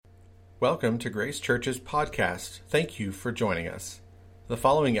Welcome to Grace Church's podcast. Thank you for joining us. The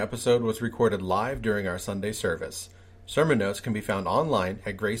following episode was recorded live during our Sunday service. Sermon notes can be found online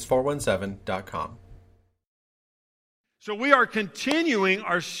at grace417.com. So we are continuing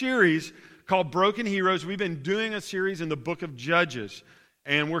our series called Broken Heroes. We've been doing a series in the book of Judges,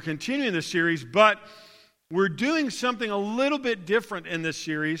 and we're continuing this series, but we're doing something a little bit different in this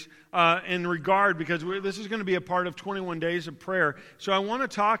series in regard, because this is going to be a part of 21 days of prayer. So I want to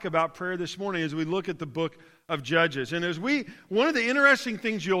talk about prayer this morning as we look at the book of Judges. And one of the interesting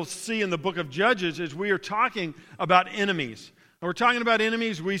things you'll see in the book of Judges is we are talking about enemies. And we're talking about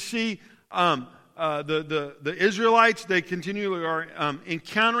enemies. We see the Israelites, they continually are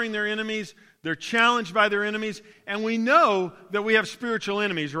encountering their enemies. They're challenged by their enemies. And we know that we have spiritual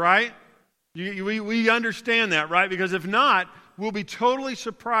enemies, right? We understand that, right? Because if not, we'll be totally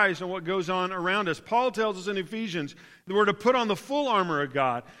surprised on what goes on around us. Paul tells us in Ephesians that we're to put on the full armor of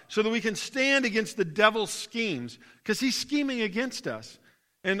God so that we can stand against the devil's schemes, because he's scheming against us.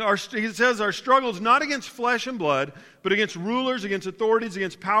 And he says our struggle is not against flesh and blood, but against rulers, against authorities,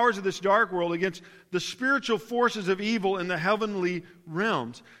 against powers of this dark world, against the spiritual forces of evil in the heavenly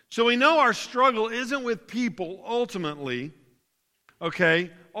realms. So we know our struggle isn't with people ultimately,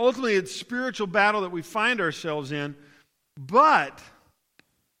 okay? Ultimately, it's spiritual battle that we find ourselves in. But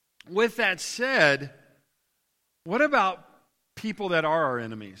with that said, what about people that are our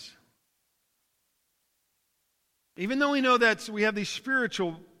enemies? Even though we know that we have these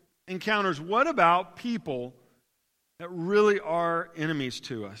spiritual encounters, what about people that really are enemies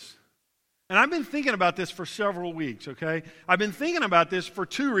to us? And I've been thinking about this for several weeks, okay? I've been thinking about this for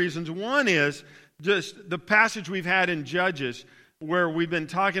two reasons. One is just the passage we've had in Judges, where we've been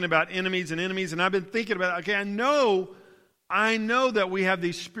talking about enemies, and I've been thinking about, okay, I know that we have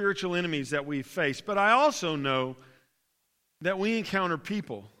these spiritual enemies that we face, but I also know that we encounter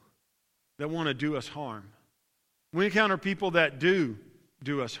people that want to do us harm. We encounter people that do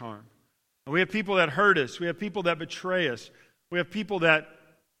us harm. We have people that hurt us. We have people that betray us. We have people that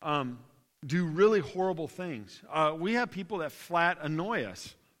do really horrible things. We have people that flat annoy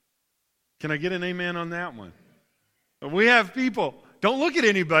us. Can I get an amen on that one? We have people, don't look at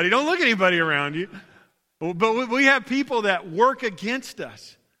anybody around you, but we have people that work against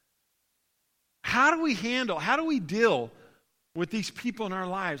us. How do we deal with these people in our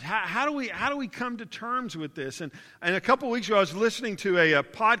lives? How do we come to terms with this? And a couple of weeks ago, I was listening to a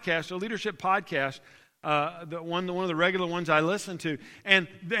podcast, a leadership podcast, one of the regular ones I listen to, and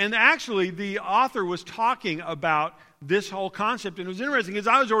actually the author was talking about this whole concept, and it was interesting because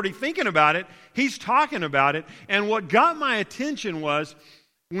I was already thinking about it. He's talking about it, and what got my attention was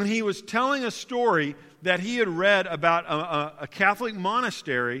when he was telling a story that he had read about a Catholic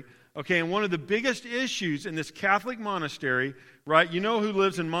monastery. Okay, and one of the biggest issues in this Catholic monastery, right? You know who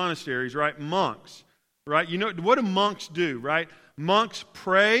lives in monasteries, right? Monks, right? You know, what do monks do, right? Monks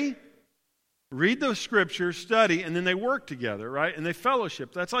pray, read the scriptures, study, and then they work together, right? And they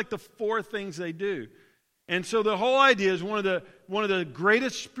fellowship. That's like the four things they do. And so the whole idea is one of the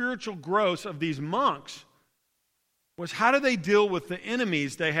greatest spiritual growths of these monks was, how do they deal with the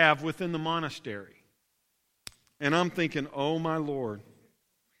enemies they have within the monastery? And I'm thinking, oh my Lord.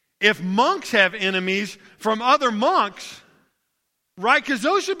 If monks have enemies from other monks, right? Because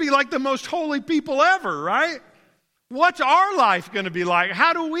those should be like the most holy people ever, right? What's our life going to be like?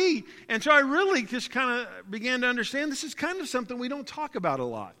 How do we? And so I really just kind of began to understand this is kind of something we don't talk about a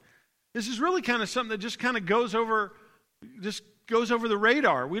lot. This is really kind of something that just kind of goes over the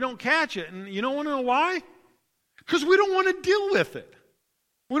radar. We don't catch it. And you don't want to know why? Because we don't want to deal with it.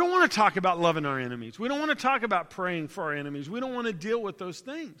 We don't want to talk about loving our enemies. We don't want to talk about praying for our enemies. We don't want to deal with those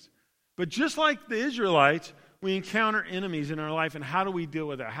things. But just like the Israelites, we encounter enemies in our life, and how do we deal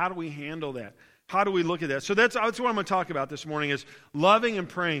with that? How do we handle that? How do we look at that? So that's what I'm going to talk about this morning, is loving and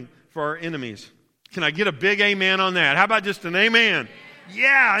praying for our enemies. Can I get a big amen on that? How about just an amen?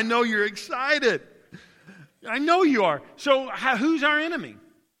 Yeah, I know you're excited. I know you are. So who's our enemy?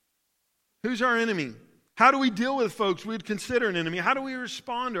 Who's our enemy? How do we deal with folks we'd consider an enemy? How do we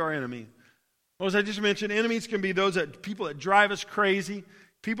respond to our enemy? Well, as I just mentioned, enemies can be people that drive us crazy,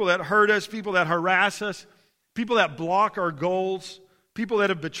 people that hurt us, people that harass us, people that block our goals, people that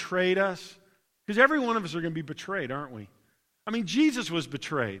have betrayed us. Because every one of us are going to be betrayed, aren't we? I mean, Jesus was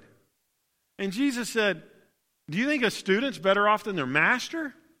betrayed. And Jesus said, do you think a student's better off than their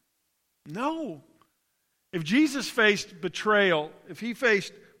master? No. If Jesus faced betrayal, if he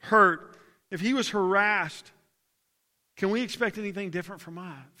faced hurt, if he was harassed, can we expect anything different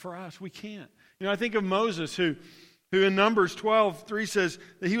for us? We can't. You know, I think of Moses, who in Numbers 12:3 says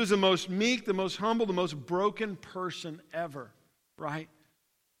that he was the most meek, the most humble, the most broken person ever, right?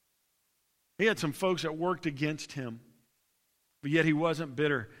 He had some folks that worked against him, but yet he wasn't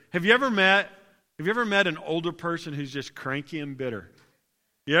bitter. Have you ever met an older person who's just cranky and bitter?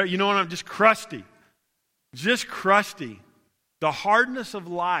 Yeah, you know what? I'm just crusty. Just crusty. The hardness of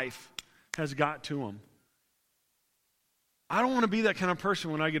life has got to them. I don't want to be that kind of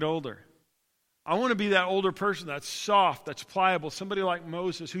person when I get older. I want to be that older person that's soft, that's pliable, somebody like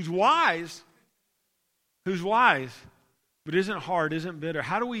Moses, who's wise, but isn't hard, isn't bitter.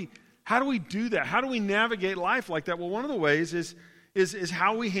 How do we do that? How do we navigate life like that? Well, one of the ways is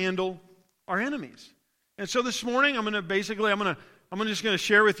how we handle our enemies. And so this morning, I'm just going to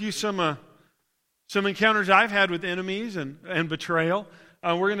share with you some encounters I've had with enemies and betrayal.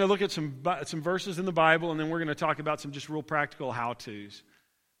 We're going to look at some verses in the Bible, and then we're going to talk about some just real practical how-tos.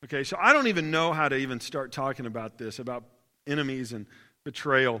 Okay, so I don't even know how to even start talking about this, about enemies and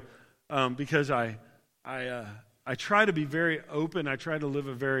betrayal, because I try to be very open. I try to live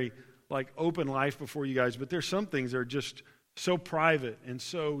a very open life before you guys, but there's some things that are just so private and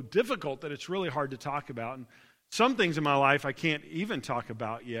so difficult that it's really hard to talk about. And some things in my life I can't even talk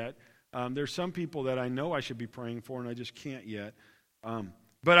about yet. There's some people that I know I should be praying for, and I just can't yet.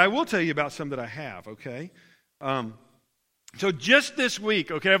 But I will tell you about some that I have, okay? So just this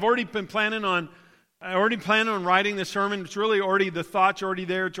week, okay, I already planning on writing the sermon. It's really already, the thought's already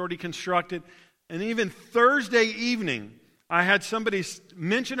there. It's already constructed. And even Thursday evening, I had somebody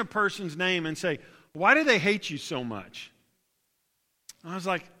mention a person's name and say, "Why do they hate you so much?" And I was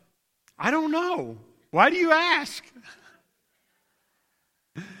like, "I don't know. Why do you ask?"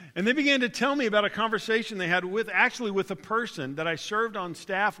 And they began to tell me about a conversation they had with a person that I served on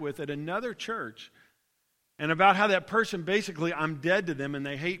staff with at another church. And about how that person, basically, I'm dead to them and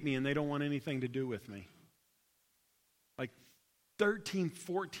they hate me and they don't want anything to do with me. 13,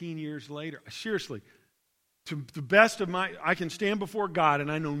 14 years later. Seriously, to the best of I can stand before God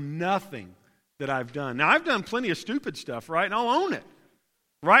and I know nothing that I've done. Now, I've done plenty of stupid stuff, right? And I'll own it,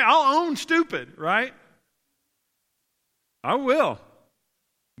 right? I'll own stupid, right? I will.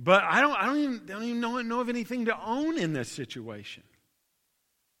 But I don't even know of anything to own in this situation.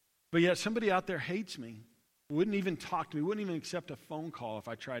 But yet somebody out there hates me. Wouldn't even talk to me, wouldn't even accept a phone call if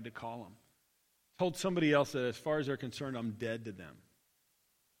I tried to call them. Told somebody else that as far as they're concerned, I'm dead to them.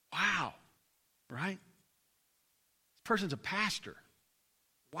 Wow, right? This person's a pastor.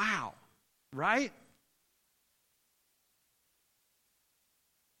 Wow, right?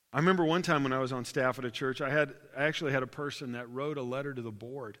 I remember one time when I was on staff at a church, I actually had a person that wrote a letter to the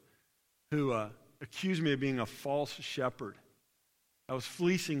board who accused me of being a false shepherd. I was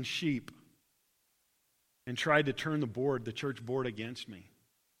fleecing sheep and tried to turn the church board against me.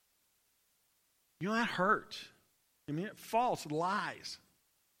 You know, that hurts. I mean, false lies,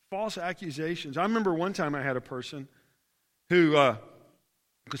 false accusations. I remember one time I had a person who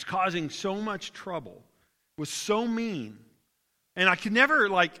was causing so much trouble, was so mean, and I could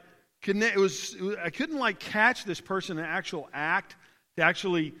never I couldn't catch this person in actual act to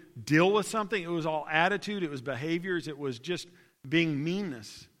actually deal with something. It was all attitude, it was behaviors, it was just being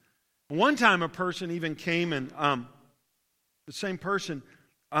meanness. One time a person even came and the same person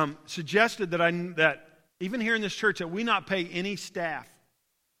suggested that even here in this church that we not pay any staff.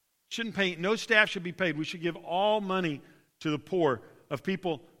 No staff should be paid. We should give all money to the poor of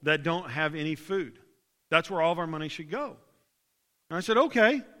people that don't have any food. That's where all of our money should go. And I said,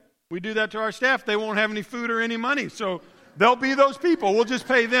 okay, we do that to our staff. They won't have any food or any money. So they'll be those people. We'll just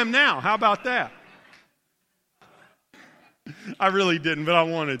pay them now. How about that? I really didn't, but I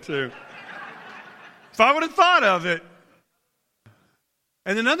wanted to. If I would have thought of it.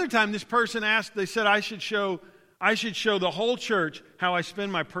 And another time this person asked, they said I should show the whole church how I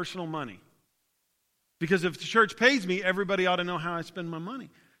spend my personal money. Because if the church pays me, everybody ought to know how I spend my money.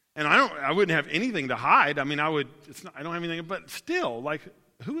 And I wouldn't have anything to hide. I mean, I don't have anything, but still,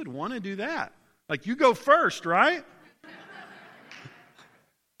 who would want to do that? You go first, right?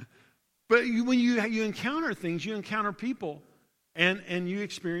 But when you encounter things, you encounter people, and you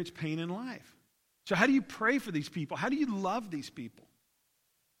experience pain in life. So how do you pray for these people? How do you love these people?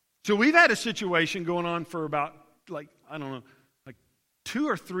 So we've had a situation going on for about, 2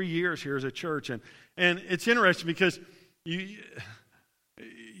 or 3 years here as a church. And it's interesting because you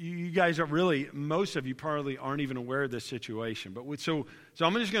guys are really, most of you probably aren't even aware of this situation. But so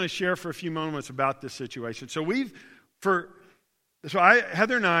I'm just going to share for a few moments about this situation. So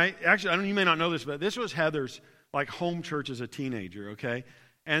Heather and I, actually, you may not know this, but this was Heather's home church as a teenager, okay?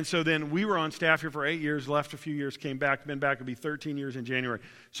 And so then we were on staff here for 8 years, left a few years, came back, been back, it'll be 13 years in January.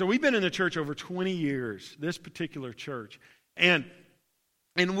 So we've been in the church over 20 years, this particular church. And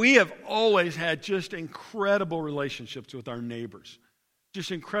we have always had just incredible relationships with our neighbors.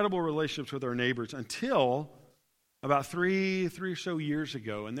 just incredible relationships with our neighbors until about three or so years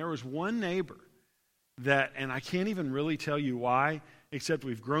ago. And there was one neighbor that, and I can't even really tell you why, except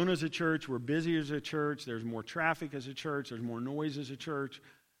we've grown as a church, we're busy as a church, there's more traffic as a church, there's more noise as a church.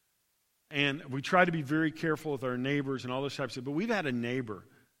 And we try to be very careful with our neighbors and all those types of things. But we've had a neighbor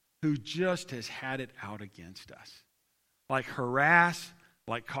who just has had it out against us. Like harass,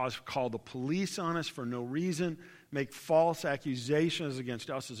 like call the police on us for no reason, make false accusations against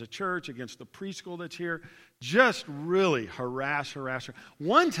us as a church, against the preschool that's here. Just really harass.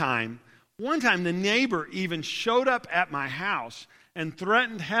 One time, the neighbor even showed up at my house and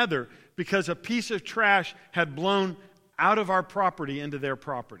threatened Heather because a piece of trash had blown out of our property into their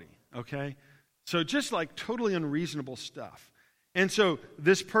property. Okay? So just like totally unreasonable stuff. And so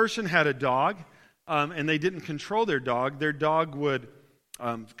this person had a dog, and they didn't control their dog. Their dog would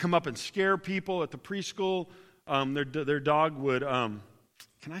come up and scare people at the preschool. Their dog would,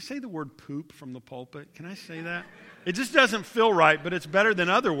 can I say the word poop from the pulpit? Can I say that? It just doesn't feel right, but it's better than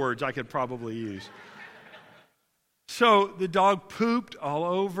other words I could probably use. So the dog pooped all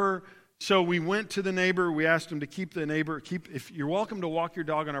over. So we went to the neighbor. We asked him to keep the neighbor. If you're welcome to walk your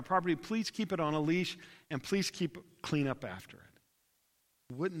dog on our property, please keep it on a leash and please clean up after it.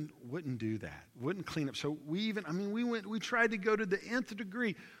 Wouldn't do that. Wouldn't clean up. So we tried to go to the nth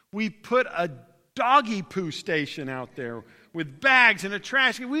degree. We put a doggy poo station out there with bags and a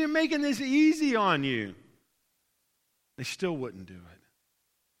trash can. We were making this easy on you. They still wouldn't do it.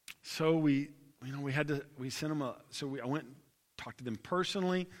 So I went and talked to them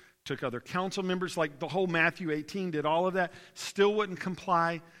personally, took other council members, like the whole Matthew 18, did all of that, still wouldn't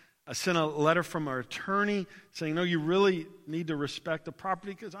comply. I sent a letter from our attorney saying, no, you really need to respect the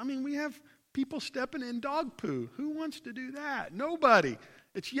property because, we have people stepping in dog poo. Who wants to do that? Nobody.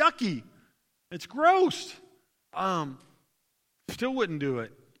 It's yucky. It's gross. Still wouldn't do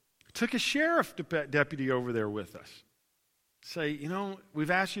it. Took a sheriff deputy over there with us. Say,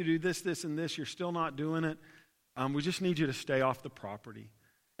 we've asked you to do this, and this. You're still not doing it. We just need you to stay off the property.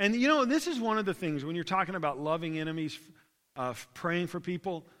 And, this is one of the things when you're talking about loving enemies, praying for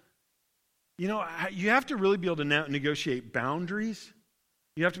people, you have to really be able to negotiate boundaries.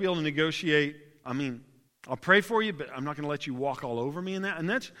 You have to be able to negotiate, I'll pray for you, but I'm not going to let you walk all over me in that. And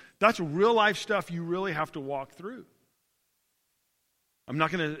that's real life stuff you really have to walk through. I'm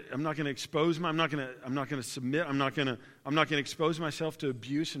not going to expose I'm not going to submit. I'm not going to expose myself to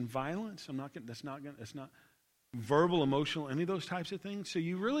abuse and violence. That's not verbal, emotional, any of those types of things. So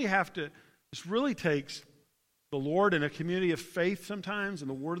you really have to, this really takes the Lord and a community of faith sometimes and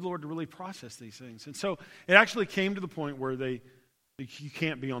the word of the Lord to really process these things. And so it actually came to the point where you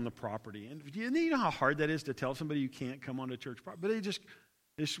can't be on the property. And you know how hard that is to tell somebody you can't come onto church property? But it just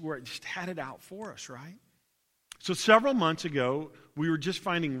had it out for us, right? So several months ago, we were just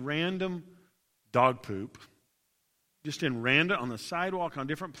finding random dog poop, just on the sidewalk, on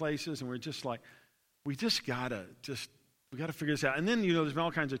different places, and we're just like, we gotta figure this out. And then, there's been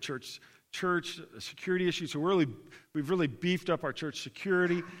all kinds of church security issues. So we've really beefed up our church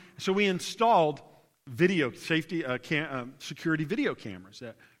security. So we installed security video cameras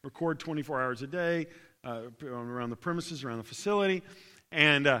that record 24 hours a day around the premises, around the facility.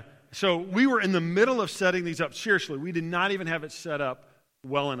 And so we were in the middle of setting these up. Seriously, we did not even have it set up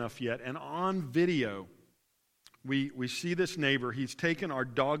well enough yet. And on video, we see this neighbor. He's taken our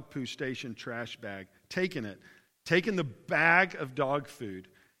dog poo station trash bag, taken the bag of dog poo.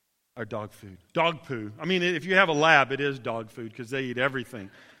 If you have a lab, it is dog food because they eat everything.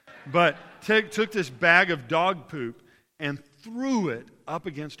 But took this bag of dog poop and threw it up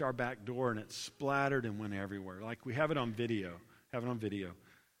against our back door, and it splattered and went everywhere. Like we have it on video. It's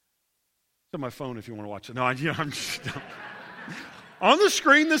on my phone if you want to watch it. No, I'm just on the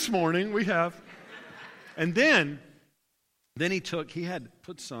screen this morning. We have, and then he had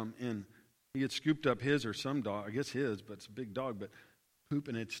put some in. He had scooped up his or some dog, I guess his, but it's a big dog, but poop,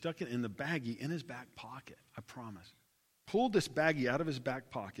 and had stuck it in the baggie in his back pocket. I promise. Pulled this baggie out of his back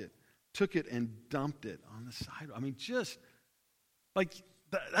pocket, took it and dumped it on the sidewalk. Just like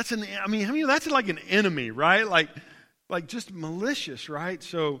that's like an enemy, right? Like just malicious, right?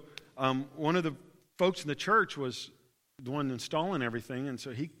 So one of the folks in the church was the one installing everything, and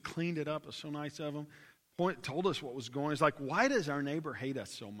so he cleaned it up. It was so nice of him. Told us what was going on. He's like, why does our neighbor hate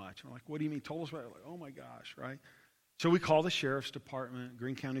us so much? I'm like, what do you mean? Told us about it. Like, oh my gosh, right? So we call the sheriff's department.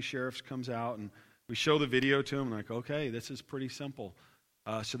 Greene County Sheriff's comes out, and we show the video to him. I'm like, okay, this is pretty simple.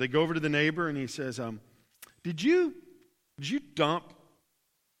 So they go over to the neighbor, and he says, did you dump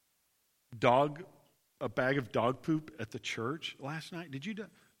a bag of dog poop at the church last night? Did you?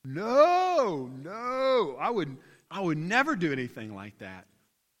 No. I would never do anything like that.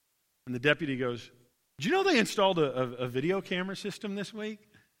 And the deputy goes, did you know they installed a video camera system this week?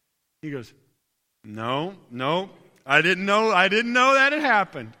 He goes, no, I didn't know that had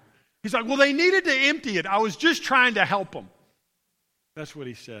happened. He's like, well, they needed to empty it. I was just trying to help them. That's what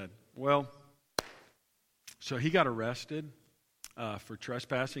he said. Well, so he got arrested for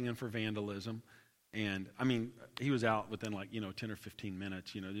trespassing and for vandalism. And, I mean, he was out within 10 or 15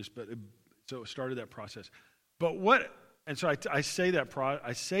 minutes, so it started that process. But I say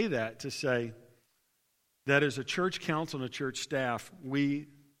that to say that as a church council and a church staff, we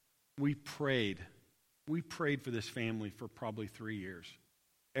prayed. We prayed for this family for probably 3 years,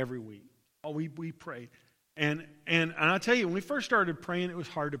 every week. Oh, we prayed. And I'll tell you, when we first started praying, it was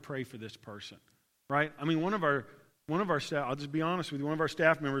hard to pray for this person, right? I mean, one of our staff, I'll just be honest with you, one of our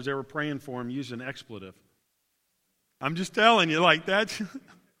staff members, they were praying for him, used an expletive. I'm just telling you, like that.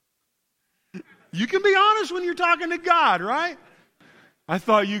 You can be honest when you're talking to God, right? I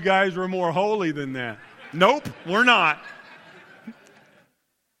thought you guys were more holy than that. Nope, we're not.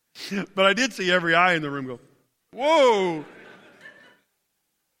 But I did see every eye in the room go, whoa.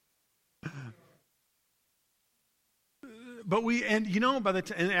 But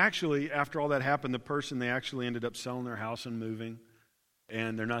actually, after all that happened, they actually ended up selling their house and moving,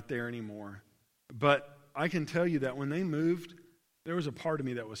 and they're not there anymore. But I can tell you that when they moved, there was a part of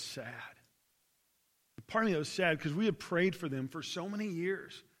me that was sad. A part of me that was sad because we had prayed for them for so many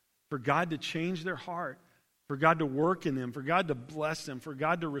years, for God to change their heart, for God to work in them, for God to bless them, for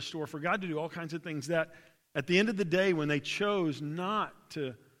God to restore, for God to do all kinds of things that at the end of the day, when they chose not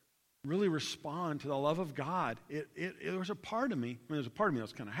to really respond to the love of God, there was a part of me, there was a part of me that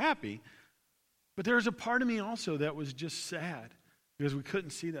was kind of happy, but there was a part of me also that was just sad because we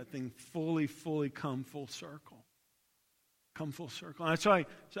couldn't see that thing fully come full circle. Come full circle. And so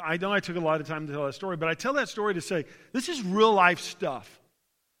I know I took a lot of time to tell that story, but I tell that story to say this is real life stuff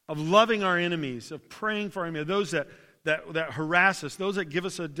of loving our enemies, of praying for our enemies, those that harass us, those that give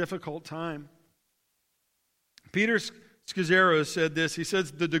us a difficult time. Peter Scazzaro said this. He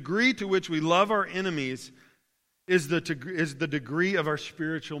says, the degree to which we love our enemies is the degree of our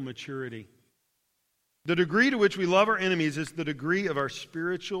spiritual maturity. The degree to which we love our enemies is the degree of our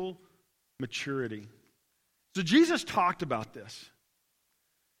spiritual maturity. So Jesus talked about this.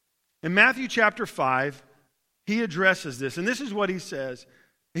 In Matthew chapter 5, he addresses this, and this is what he says.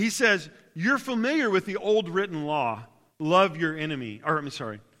 He says, you're familiar with the old written law, love your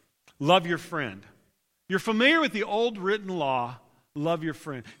friend. You're familiar with the old written law, love your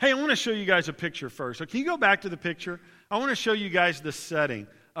friend. Hey, I want to show you guys a picture first. So can you go back to the picture? I want to show you guys the setting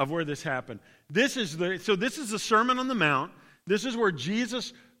of where this happened. This is the Sermon on the Mount. This is where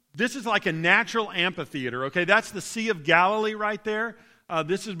Jesus, this is like a natural amphitheater, okay? That's the Sea of Galilee right there.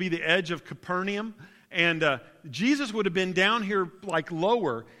 This would be the edge of Capernaum. And Jesus would have been down here like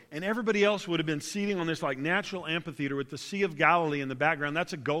lower, and everybody else would have been seating on this like natural amphitheater with the Sea of Galilee in the background.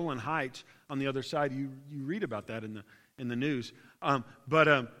 That's a Golan Heights on the other side. You read about that in the news.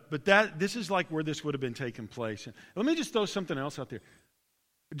 But this is like where this would have been taking place. And let me just throw something else out there.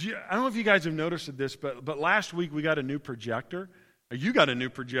 I don't know if you guys have noticed this, but last week we got a new projector. You got a new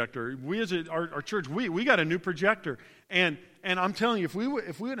projector. We as our church, we got a new projector. And I'm telling you, if we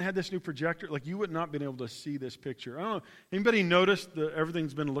wouldn't have this new projector, like you would not been able to see this picture. I don't know. Anybody noticed that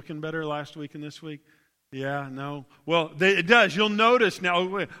everything's been looking better last week and this week? Yeah, no. Well, it does. You'll notice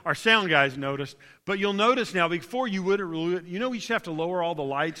now. Our sound guys noticed, but you'll notice now. Before you wouldn't. We used to have to lower all the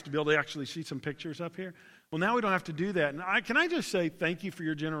lights to be able to actually see some pictures up here. Well, now we don't have to do that. And can I just say thank you for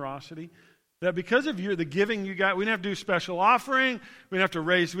your generosity? That because of the giving you got, we didn't have to do special offering. We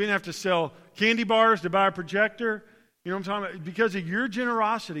didn't have to sell candy bars to buy a projector. You know what I'm talking about? Because of your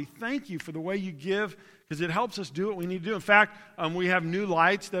generosity, thank you for the way you give, because it helps us do what we need to do. In fact, we have new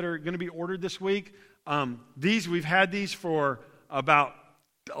lights that are going to be ordered this week. We've had these for about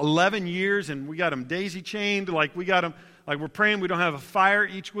 11 years, and we got them daisy chained. Like we got them, like we're praying we don't have a fire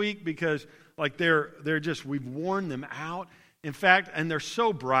each week because like they're just, we've worn them out. In fact, and they're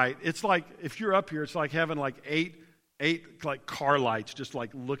so bright. It's like, if you're up here, it's like having like eight like car lights just like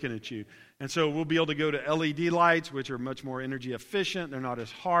looking at you. And so we'll be able to go to LED lights, which are much more energy efficient. They're not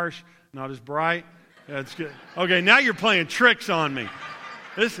as harsh, not as bright. That's good. Okay, now you're playing tricks on me.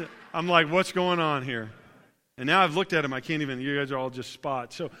 I'm like, what's going on here? And now I've looked at them. I can't even, you guys are all just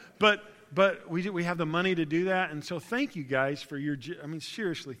spots. So, but we have the money to do that. And so thank you guys for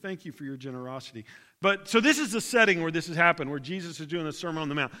seriously, thank you for your generosity. But so this is the setting where this has happened, where Jesus is doing the Sermon on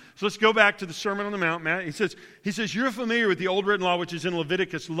the Mount. So let's go back to the Sermon on the Mount, Matt. He says, you're familiar with the old written law, which is in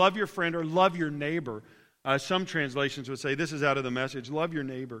Leviticus, love your friend or love your neighbor. Some translations would say, this is out of the Message, love your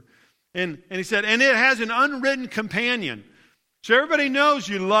neighbor. And he said, and it has an unwritten companion. So everybody knows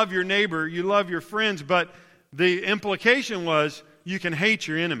you love your neighbor, you love your friends, but the implication was you can hate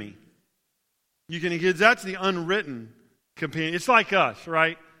your enemy. That's the unwritten companion. It's like us,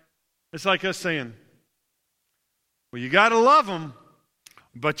 right? It's like us saying, well, you got to love them,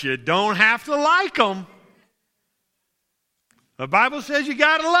 but you don't have to like them. The Bible says you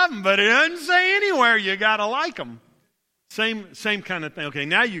got to love them, but it doesn't say anywhere you got to like them. Same kind of thing. Okay,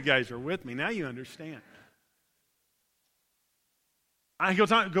 now you guys are with me. Now you understand. He goes,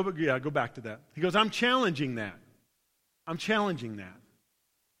 go back to that. He goes, I'm challenging that. I'm challenging that.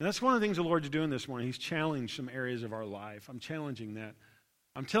 And that's one of the things the Lord's doing this morning. He's challenged some areas of our life. I'm challenging that.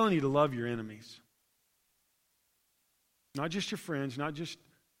 I'm telling you to love your enemies. Not just your friends, not just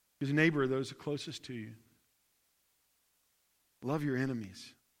his neighbor, those closest to you. Love your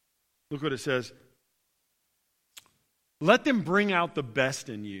enemies. Look what it says. Let them bring out the best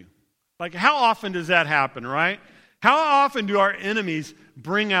in you. Like, how often does that happen, right? How often do our enemies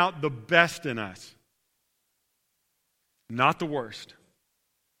bring out the best in us? Not the worst.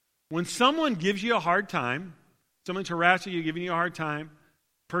 When someone gives you a hard time, someone's harassing you, giving you a hard time,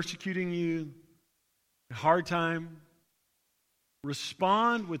 persecuting you, a hard time,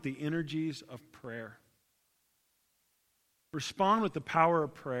 respond with the energies of prayer. Respond with the power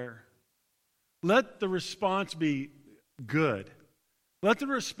of prayer. Let the response be good. Let the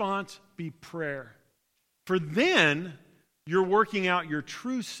response be prayer. For then, you're working out your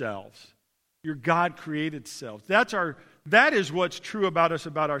true selves, your God-created selves. That is what's true about us,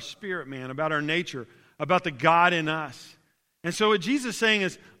 about our spirit, man, about our nature, about the God in us. And so what Jesus is saying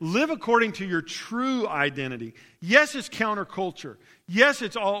is, live according to your true identity. Yes, it's counterculture. Yes,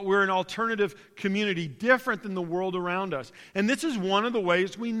 we're an alternative community, different than the world around us. And this is one of the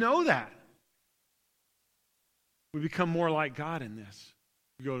ways we know that. We become more like God in this.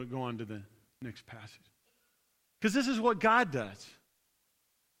 We go on to the next passage. Because this is what God does.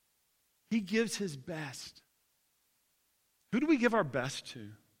 He gives his best. Who do we give our best to?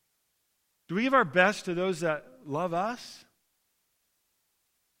 Do we give our best to those that love us?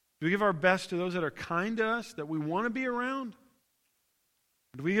 Do we give our best to those that are kind to us, that we want to be around?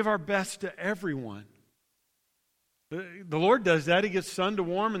 Do we give our best to everyone? The Lord does that. He gives sun to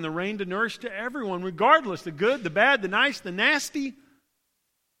warm and the rain to nourish to everyone, regardless, the good, the bad, the nice, the nasty.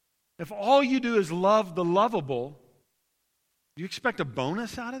 If all you do is love the lovable, do you expect a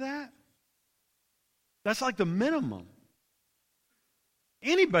bonus out of that? That's like the minimum.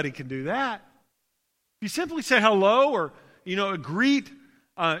 Anybody can do that. You simply say hello or, greet.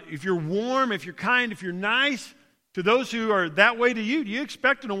 If you're warm, if you're kind, if you're nice to those who are that way to you, do you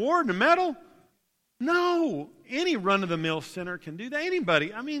expect an award and a medal? No. Any run-of-the-mill sinner can do that.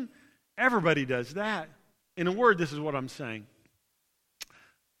 Anybody. Everybody does that. In a word, this is what I'm saying.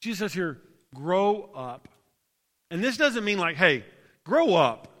 Jesus says here, grow up. And this doesn't mean like, hey, grow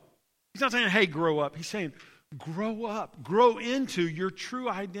up. He's not saying, hey, grow up. He's saying, grow up. Grow into your true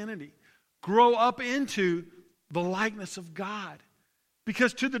identity. Grow up into the likeness of God.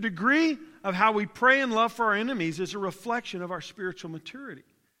 Because to the degree of how we pray and love for our enemies is a reflection of our spiritual maturity.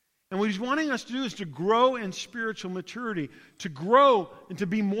 And what he's wanting us to do is to grow in spiritual maturity, to grow and to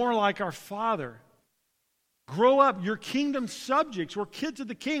be more like our Father. Grow up. You're kingdom subjects. We're kids of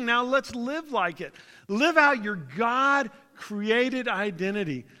the King. Now let's live like it. Live out your God-created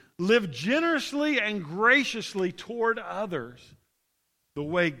identity. Live generously and graciously toward others the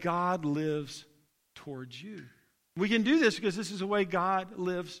way God lives towards you. We can do this because this is the way God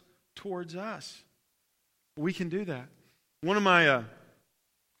lives towards us. We can do that. One of my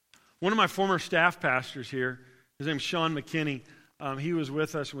former staff pastors here, his name's Sean McKinney. He was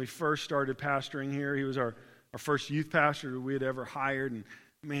with us when we first started pastoring here. He was our first youth pastor we had ever hired, and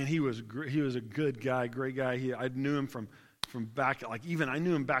man, he was a good guy, great guy. I knew him from back, I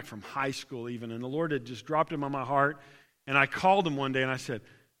knew him back from high school even, and the Lord had just dropped him on my heart, and I called him one day and I said,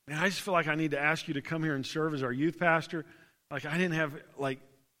 man, I just feel like I need to ask you to come here and serve as our youth pastor. I didn't have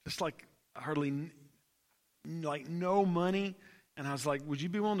hardly no money. And I was like, would you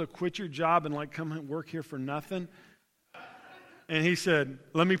be willing to quit your job and come and work here for nothing? And he said,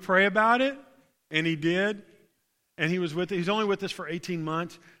 let me pray about it. And he did. And he's only with us for 18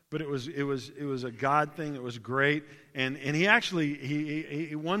 months, but it was a God thing. It was great. And he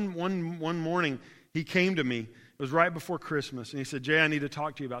actually, one morning, he came to me. It was right before Christmas. And he said, Jay, I need to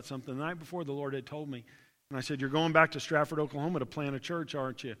talk to you about something. The night before, the Lord had told me. And I said, you're going back to Stratford, Oklahoma to plant a church,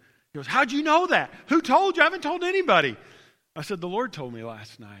 aren't you? He goes, how'd you know that? Who told you? I haven't told anybody. I said, the Lord told me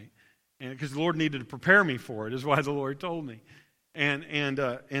last night. And because the Lord needed to prepare me for it is why the Lord told me. And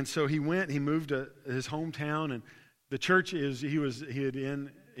so he moved to his hometown, and the church he had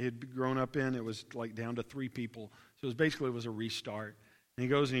in he had grown up in, it was like down to 3 people. So it was a restart. And he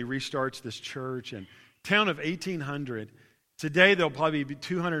goes and he restarts this church, and town of 1,800. Today there'll probably be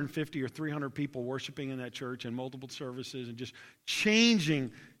 250 or 300 people worshiping in that church and multiple services, and just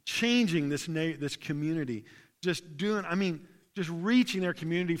changing this community. Just reaching their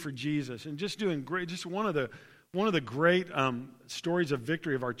community for Jesus, and just doing great. Just one of the great stories of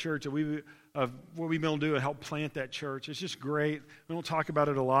victory of our church of what we've been able to do to help plant that church. It's just great. We don't talk about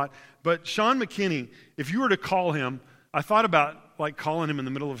it a lot. But Sean McKinney, if you were to call him, I thought about calling him in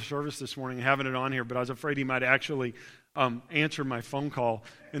the middle of a service this morning and having it on here, but I was afraid he might actually answer my phone call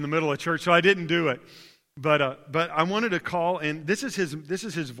in the middle of church, so I didn't do it. But I wanted to call, and this is his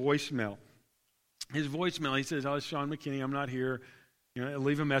voicemail. His voicemail, he says, it's Sean McKinney, I'm not here.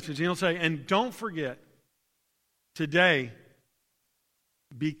 Leave a message. And he'll say, and don't forget, today,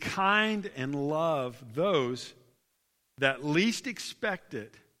 be kind and love those that least expect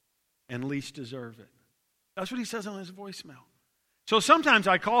it and least deserve it. That's what he says on his voicemail. So sometimes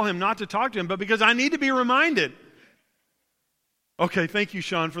I call him not to talk to him, but because I need to be reminded. Okay, thank you,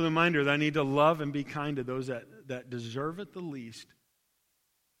 Sean, for the reminder that I need to love and be kind to those that deserve it the least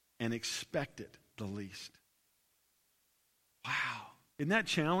and expect it the least. Wow. Isn't that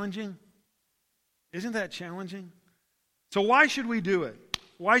challenging? Isn't that challenging? So why should we do it?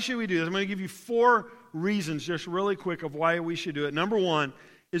 Why should we do this? I'm going to give you 4 reasons just really quick of why we should do it. Number 1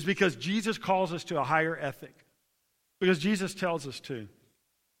 is because Jesus calls us to a higher ethic. Because Jesus tells us to.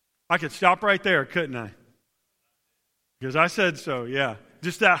 I could stop right there, couldn't I? Because I said so, yeah.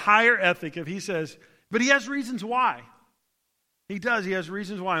 Just that higher ethic if he says, but he has reasons why. He does, he has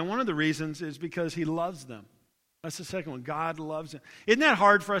reasons why. And one of the reasons is because he loves them. That's the second one. God loves them. Isn't that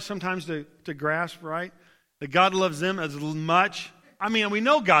hard for us sometimes to grasp, right? That God loves them as much. I mean, we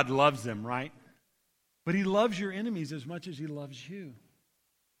know God loves them, right? But he loves your enemies as much as he loves you.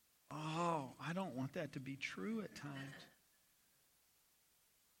 Oh, I don't want that to be true at times.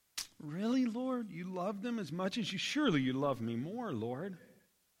 Really, Lord? You love them as much as you... Surely you love me more, Lord.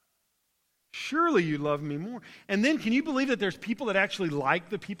 Surely you love me more. And then can you believe that there's people that actually like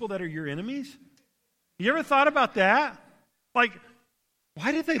the people that are your enemies? You ever thought about that? Why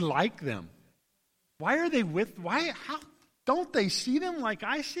did they like them? Why are they how don't they see them like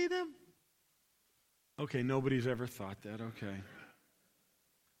I see them? Okay, nobody's ever thought that, okay.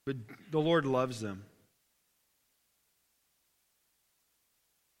 But the Lord loves them.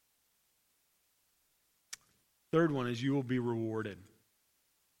 Third one is you will be rewarded.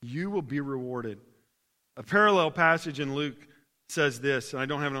 You will be rewarded. A parallel passage in Luke says this, and I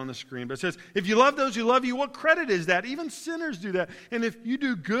don't have it on the screen, but it says, if you love those who love you, what credit is that? Even sinners do that. And if you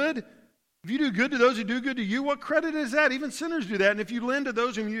do good to those who do good to you, what credit is that? Even sinners do that. And if you lend to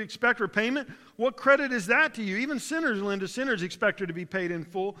those whom you expect repayment, what credit is that to you? Even sinners lend to sinners, expected to be paid in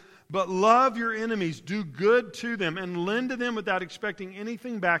full. But love your enemies, do good to them, and lend to them without expecting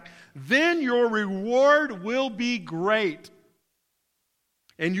anything back. Then your reward will be great.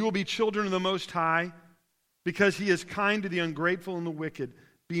 And you will be children of the Most High, because he is kind to the ungrateful and the wicked.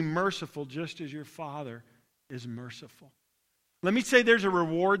 Be merciful just as your Father is merciful. Let me say there's a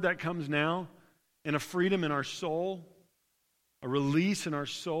reward that comes now, and a freedom in our soul, a release in our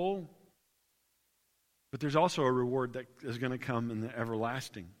soul. But there's also a reward that is going to come in the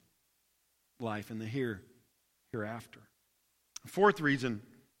everlasting life, in the hereafter. Fourth reason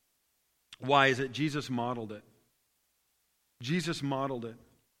why is that Jesus modeled it. Jesus modeled it.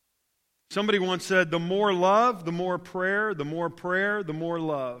 Somebody once said, the more love, the more prayer, the more prayer, the more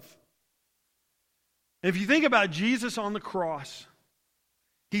love. And if you think about Jesus on the cross,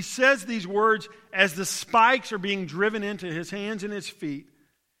 he says these words as the spikes are being driven into his hands and his feet.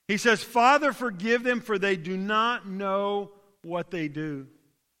 He says, Father, forgive them, for they do not know what they do.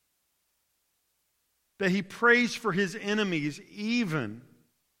 That he prays for his enemies even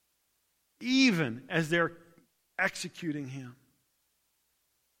as they're executing him.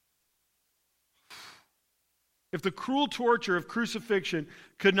 If the cruel torture of crucifixion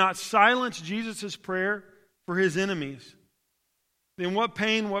could not silence Jesus' prayer for his enemies, then what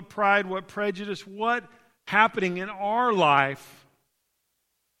pain, what pride, what prejudice, what happening in our life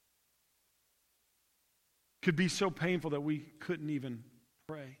could be so painful that we couldn't even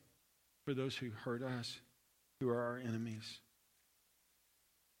pray for those who hurt us, who are our enemies?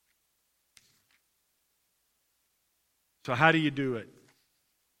 So how do you do it?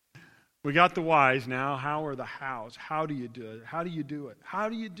 We got the whys now. How are the hows? How do you do it? How do you do it? How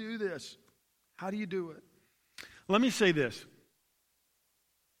do you do this? How do you do it? Let me say this.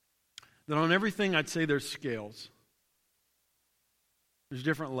 That on everything I'd say there's scales. There's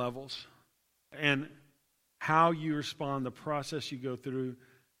different levels. And how you respond, the process you go through,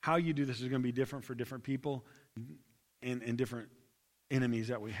 how you do this is going to be different for different people and different enemies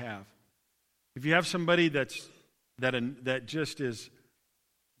that we have. If you have somebody that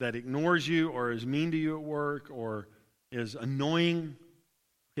ignores you or is mean to you at work or is annoying,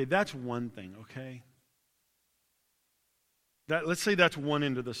 okay, that's one thing, okay? Let's say that's one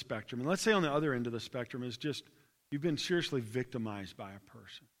end of the spectrum. And let's say on the other end of the spectrum is just you've been seriously victimized by a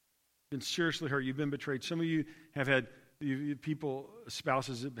person. You've been seriously hurt. You've been betrayed. Some of you have had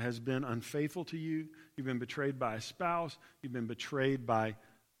spouses has been unfaithful to you. You've been betrayed by a spouse. You've been betrayed by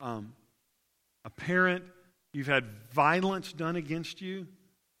a parent. You've had violence done against you.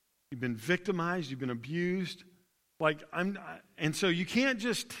 You've been victimized. You've been abused. And so you can't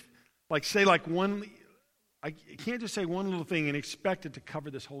just say one. I can't just say one little thing and expect it to cover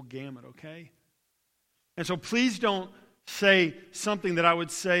this whole gamut, okay? And so please don't say something that I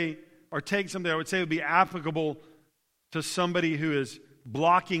would say, or take something I would say would be applicable to somebody who is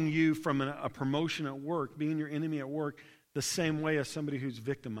blocking you from a promotion at work, being your enemy at work, the same way as somebody who's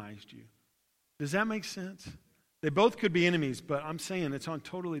victimized you. Does that make sense? They both could be enemies, but I'm saying it's on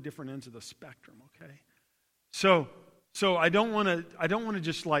totally different ends of the spectrum, okay? So I don't want to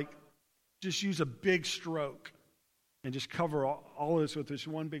just use a big stroke and just cover all of this with this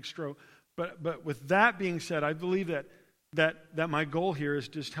one big stroke. But with that being said, I believe that my goal here is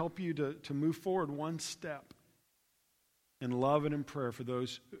just help you to move forward one step in love and in prayer for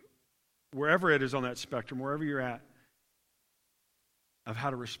those, wherever it is on that spectrum, wherever you're at, of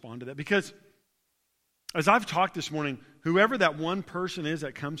how to respond to that. Because as I've talked this morning, whoever that one person is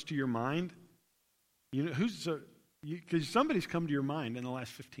that comes to your mind, because somebody's come to your mind in the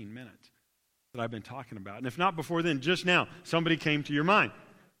last 15 minutes. That I've been talking about. And if not before then, just now, somebody came to your mind.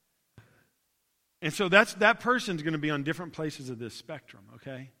 And so that person's going to be on different places of this spectrum,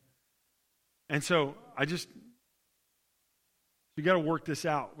 okay? And so you got to work this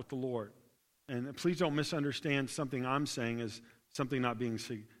out with the Lord. And please don't misunderstand something I'm saying as something not being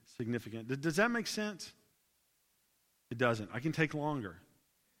significant. Does that make sense? It doesn't. I can take longer.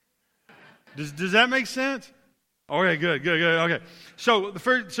 Does that make sense? Okay, good. Okay. So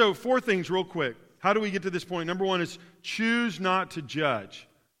four things real quick. How do we get to this point? Number one is choose not to judge.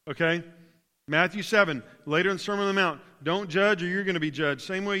 Okay? Matthew 7, later in the Sermon on the Mount, don't judge or you're going to be judged.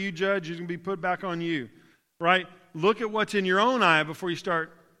 Same way you judge, it's going to be put back on you. Right? Look at what's in your own eye before you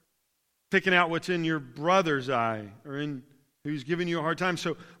start picking out what's in your brother's eye or in who's giving you a hard time.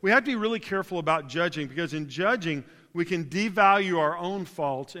 So we have to be really careful about judging, because in judging, we can devalue our own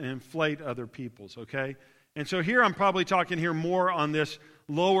faults and inflate other people's, okay? And so here I'm probably talking here more on this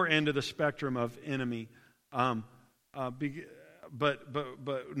lower end of the spectrum of enemy, but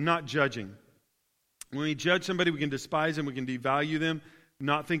not judging. When we judge somebody, we can despise them, we can devalue them,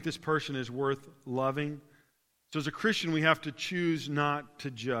 not think this person is worth loving. So as a Christian, we have to choose not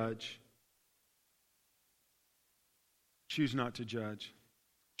to judge. Choose not to judge.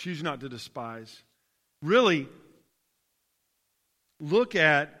 Choose not to despise. Really, look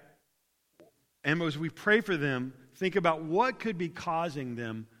at, and as we pray for them, think about what could be causing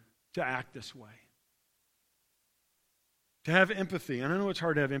them to act this way. To have empathy. And I know it's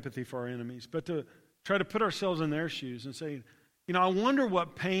hard to have empathy for our enemies, but to try to put ourselves in their shoes and say, I wonder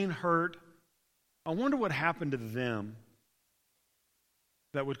what pain, hurt, I wonder what happened to them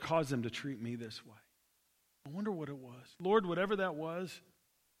that would cause them to treat me this way. I wonder what it was. Lord, whatever that was,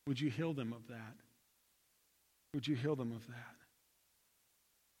 would you heal them of that? Would you heal them of that?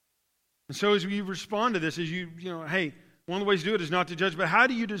 And so as we respond to this, hey, one of the ways to do it is not to judge, but how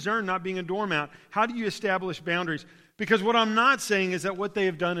do you discern not being a doormat? How do you establish boundaries? Because what I'm not saying is that what they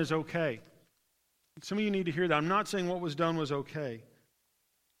have done is okay. Some of you need to hear that. I'm not saying what was done was okay.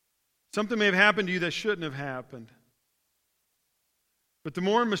 Something may have happened to you that shouldn't have happened. But the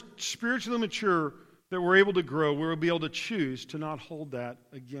more spiritually mature that we're able to grow, we'll be able to choose to not hold that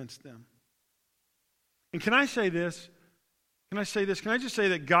against them. And can I say this? Can I just say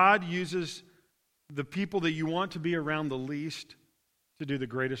that God uses the people that you want to be around the least to do the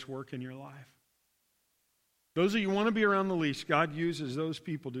greatest work in your life? Those that you want to be around the least, God uses those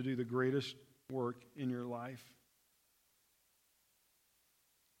people to do the greatest work in your life.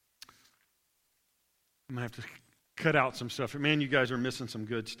 I'm going to have to cut out some stuff. Man, you guys are missing some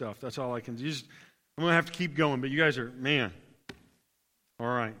good stuff. That's all I can do. I'm going to have to keep going, but you guys are, man. All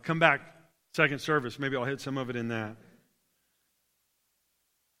right, come back, second service. Maybe I'll hit some of it in that.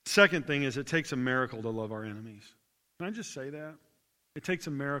 Second thing is it takes a miracle to love our enemies. Can I just say that? It takes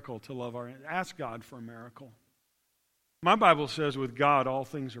a miracle to love our enemies. Ask God for a miracle. My Bible says with God all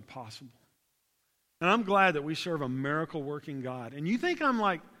things are possible. And I'm glad that we serve a miracle-working God. And you think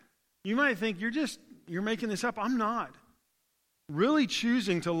you might think you're making this up. I'm not. really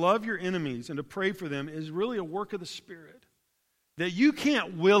choosing to love your enemies and to pray for them is really a work of the Spirit. That you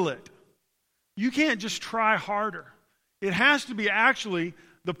can't will it. You can't just try harder. It has to be actually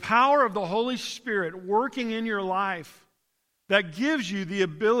the power of the Holy Spirit working in your life that gives you the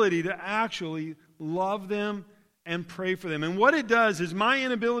ability to actually love them and pray for them. And what it does is my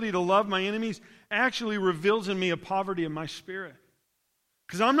inability to love my enemies actually reveals in me a poverty of my spirit.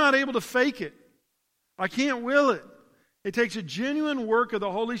 Because I'm not able to fake it. I can't will it. It takes a genuine work of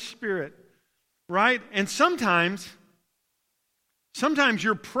the Holy Spirit, right? And sometimes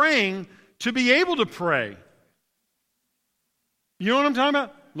you're praying to be able to pray. You know what I'm talking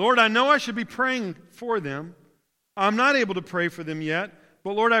about? Lord, I know I should be praying for them. I'm not able to pray for them yet.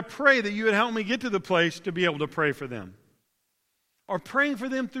 But Lord, I pray that you would help me get to the place to be able to pray for them. Or praying for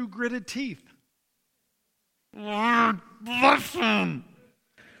them through gritted teeth. Lord, bless them.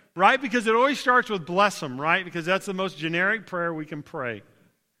 Right? Because it always starts with bless them, right? Because that's the most generic prayer we can pray.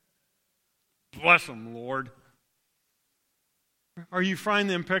 Bless them, Lord. Or you find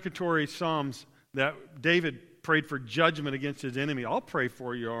the imprecatory Psalms that David prayed for judgment against his enemy. I'll pray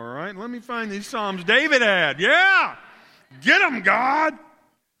for you, all right? Let me find these Psalms David had. Yeah! Get them, God!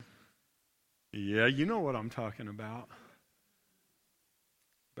 Yeah, you know what I'm talking about.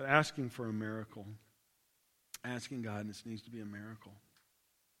 But asking for a miracle. Asking God, this needs to be a miracle.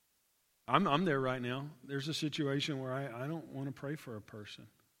 I'm there right now. There's a situation where I don't want to pray for a person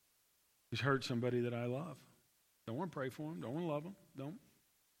who's hurt somebody that I love. Don't want to pray for them. Don't want to love them. Don't.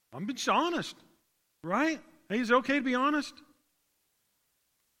 I'm just honest. Right? Hey, is it okay to be honest?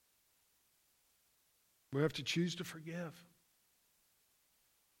 We have to choose to forgive.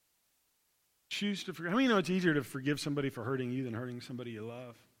 Choose to forgive. How many know it's easier to forgive somebody for hurting you than hurting somebody you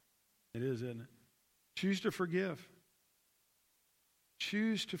love? It is, isn't it? Choose to forgive.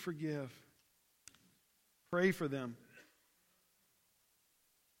 Choose to forgive. Pray for them.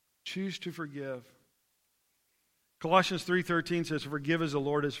 Choose to forgive. Colossians 3:13 says, forgive as the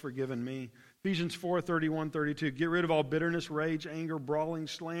Lord has forgiven me. Ephesians 4:31-32, get rid of all bitterness, rage, anger, brawling,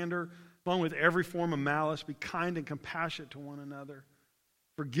 slander, along with every form of malice. Be kind and compassionate to one another,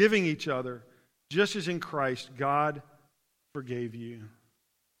 forgiving each other, just as in Christ God forgave you.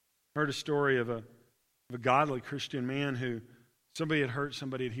 I heard a story of a godly Christian man who somebody had hurt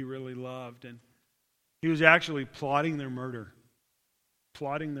somebody that he really loved, and he was actually plotting their murder.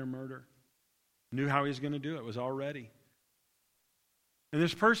 Plotting their murder. Knew how he was going to do it, was all ready. And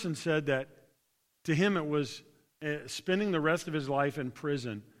this person said that to him it was spending the rest of his life in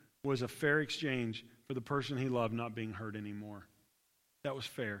prison was a fair exchange for the person he loved not being hurt anymore. That was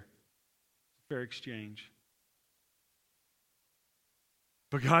fair. Fair exchange.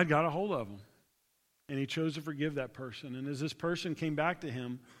 But God got a hold of him. And he chose to forgive that person. And as this person came back to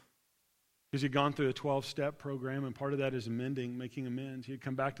him, because he'd gone through a 12-step program, and part of that is amending, making amends, he'd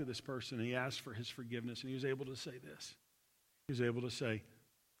come back to this person, and he asked for his forgiveness, and he was able to say this. He was able to say,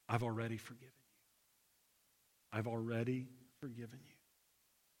 I've already forgiven you. I've already forgiven you.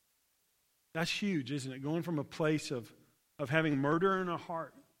 That's huge, isn't it? Going from a place of having murder in a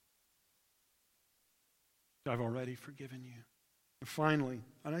heart to I've already forgiven you. And finally,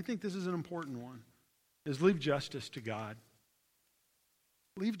 and I think this is an important one, is leave justice to God.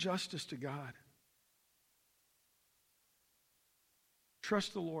 Leave justice to God.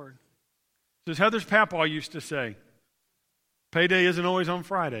 Trust the Lord. As Heather's Papaw used to say, payday isn't always on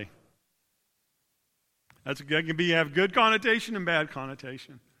Friday. That can have good connotation and bad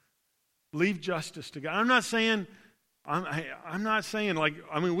connotation. Leave justice to God. I'm not saying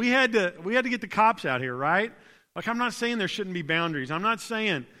we had to get the cops out here, right? Like, I'm not saying there shouldn't be boundaries. I'm not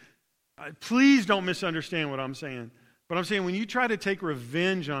saying, please don't misunderstand what I'm saying. But I'm saying when you try to take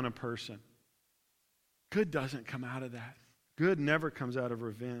revenge on a person, good doesn't come out of that. Good never comes out of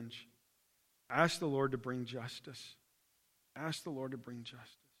revenge. Ask the Lord to bring justice. Ask the Lord to bring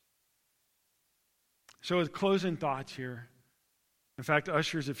justice. So with closing thoughts here, in fact,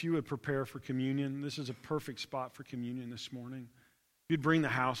 ushers, if you would prepare for communion, this is a perfect spot for communion this morning. If you'd bring the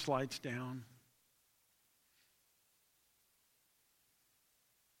house lights down.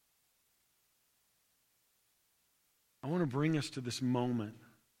 I want to bring us to this moment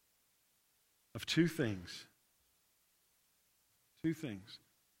of two things. Two things.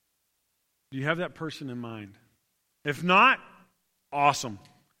 Do you have that person in mind? If not, awesome.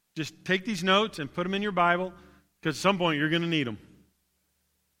 Just take these notes and put them in your Bible, because at some point you're going to need them.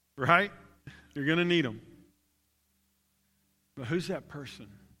 Right? You're going to need them. But who's that person?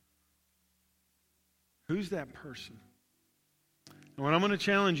 Who's that person? And what I'm going to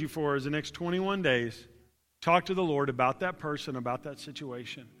challenge you for is the next 21 days, talk to the Lord about that person, about that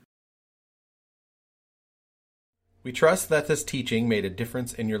situation. We trust that this teaching made a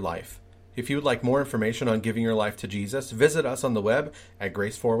difference in your life. If you would like more information on giving your life to Jesus, visit us on the web at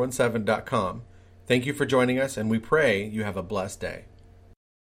grace417.com. Thank you for joining us, and we pray you have a blessed day.